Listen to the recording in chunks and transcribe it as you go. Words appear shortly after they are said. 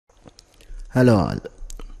Hello all,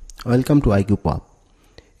 welcome to IQ Pop.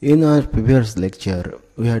 In our previous lecture,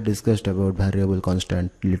 we had discussed about variable,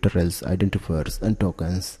 constant, literals, identifiers and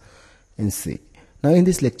tokens in C. Now in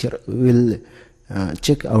this lecture, we will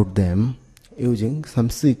check out them using some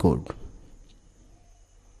C code.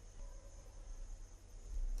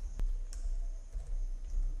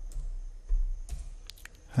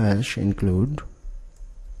 Hash include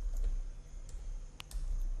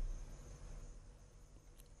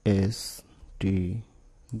stdio.h.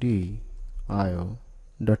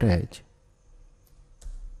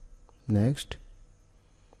 Next,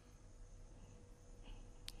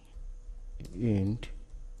 int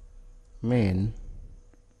main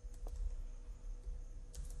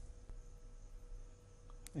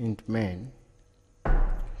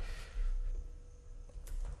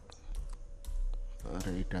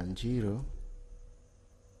return 0.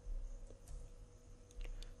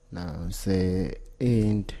 Now say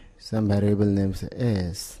int some variable name, say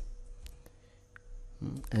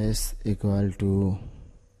s equal to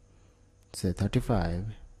say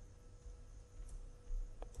 35,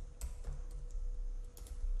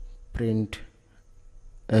 print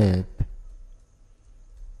app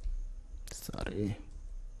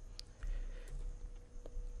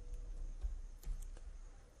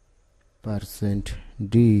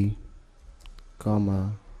 %d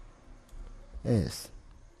comma s.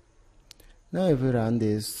 Now if we run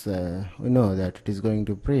this, we know that it is going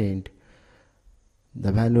to print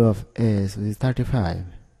the value of s, which is 35.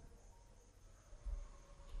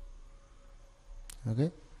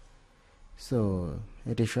 Okay, so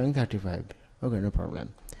it is showing 35. Okay, no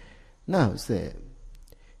problem. Now say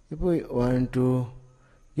if we want to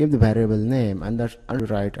give the variable name, and that's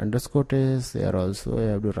write underscore test, here also we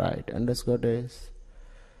have to write underscore test,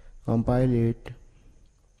 compile it,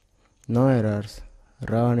 no errors,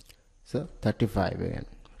 run it. So 35 again,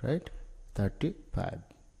 right? 35.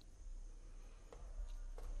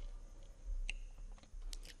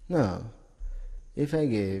 Now if I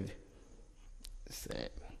give say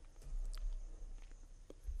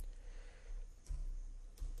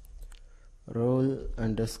roll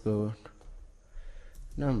underscore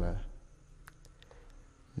number,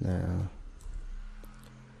 now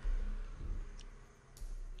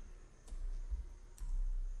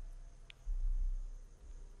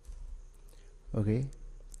okay,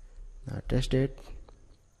 now test it,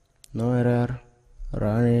 no error,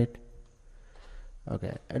 run it.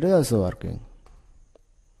 Okay, it is also working.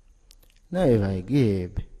 Now if I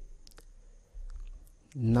give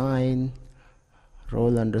 9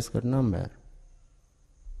 roll underscore number,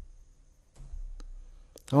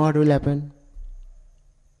 what will happen?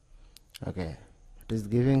 Okay, it is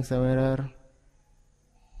giving some error,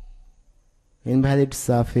 invalid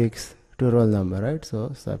suffix to roll number, right?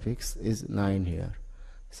 So suffix is 9 here,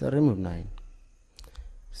 so remove 9.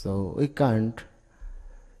 So we can't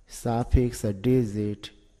suffix a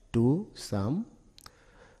digit to some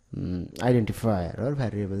identifier or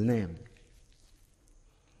variable name.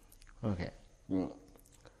 Okay,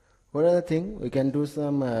 what other thing we can do?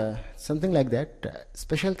 Some something like that,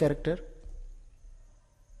 special character.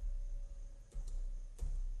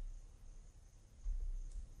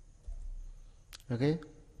 Okay,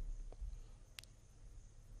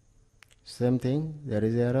 same thing, there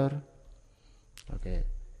is error. Okay,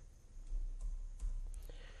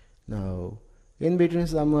 now in between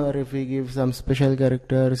somewhere if we give some special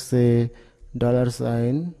character, say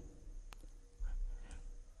 $sign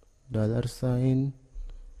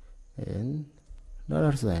and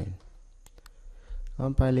 $sign,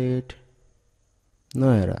 compile it, no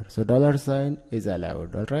error, so $sign is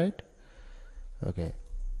allowed. All right, okay.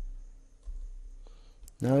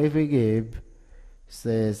 Now if we give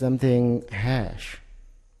say something hash,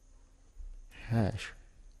 run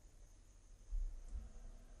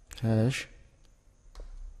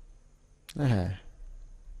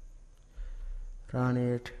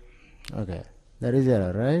it. Okay, there is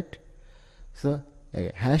error, right? So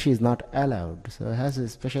okay, hash is not allowed, so hash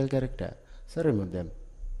is special character, so remove them.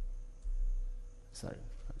 Sorry.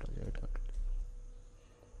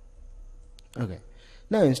 Okay,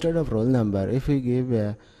 now instead of roll number, if we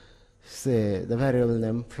give say the variable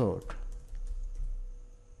name float,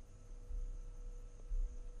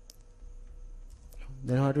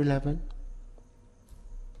 then what will happen?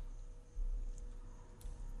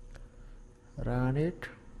 Run it.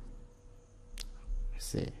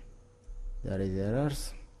 See, there is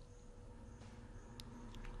errors.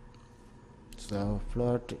 So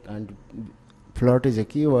float, and float is a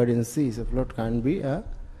keyword in C, so float can't be a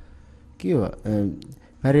keyword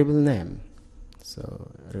variable name,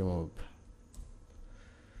 so remove.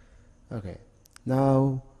 Okay,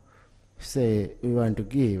 now say we want to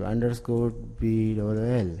give underscore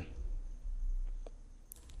BLL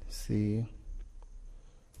C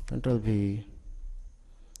Control V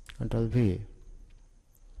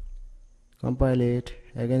compile it,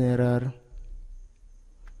 again error,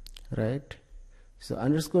 right? So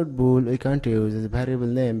underscore bool we can't use as a variable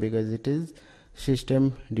name because it is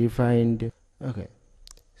system defined. Okay,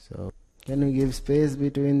 so can we give space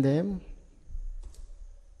between them?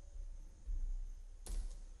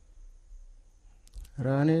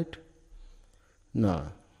 Run it.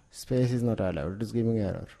 No, space is not allowed, it is giving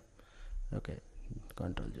error. Okay,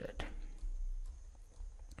 Control Z.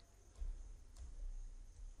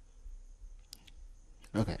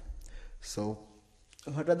 Okay, so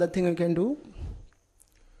what other thing I can do?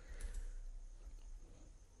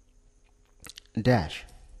 Dash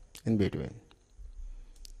in between.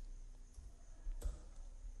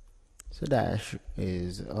 So dash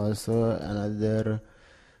is also another,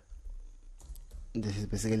 this is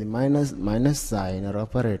basically minus sign or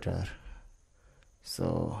operator,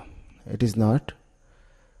 so it is not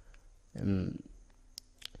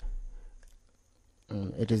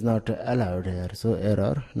it is not allowed here. So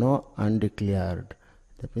error, no undeclared.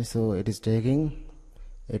 So it is taking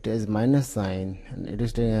it as minus sign and it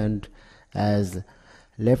is taking as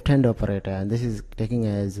left hand operator, and this is taking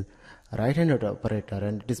as right hand operator,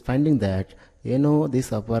 and it is finding that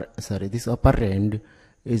this operand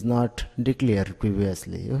is not declared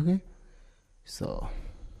previously. Okay, so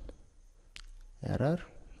error,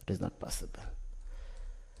 it is not possible.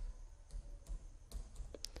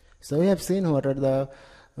 So we have seen what are the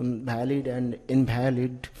valid and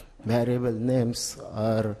invalid variable names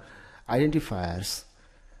or identifiers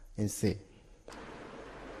in C.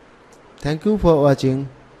 Thank you for watching.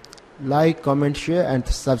 Like, comment, share and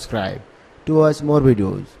subscribe to watch more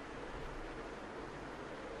videos.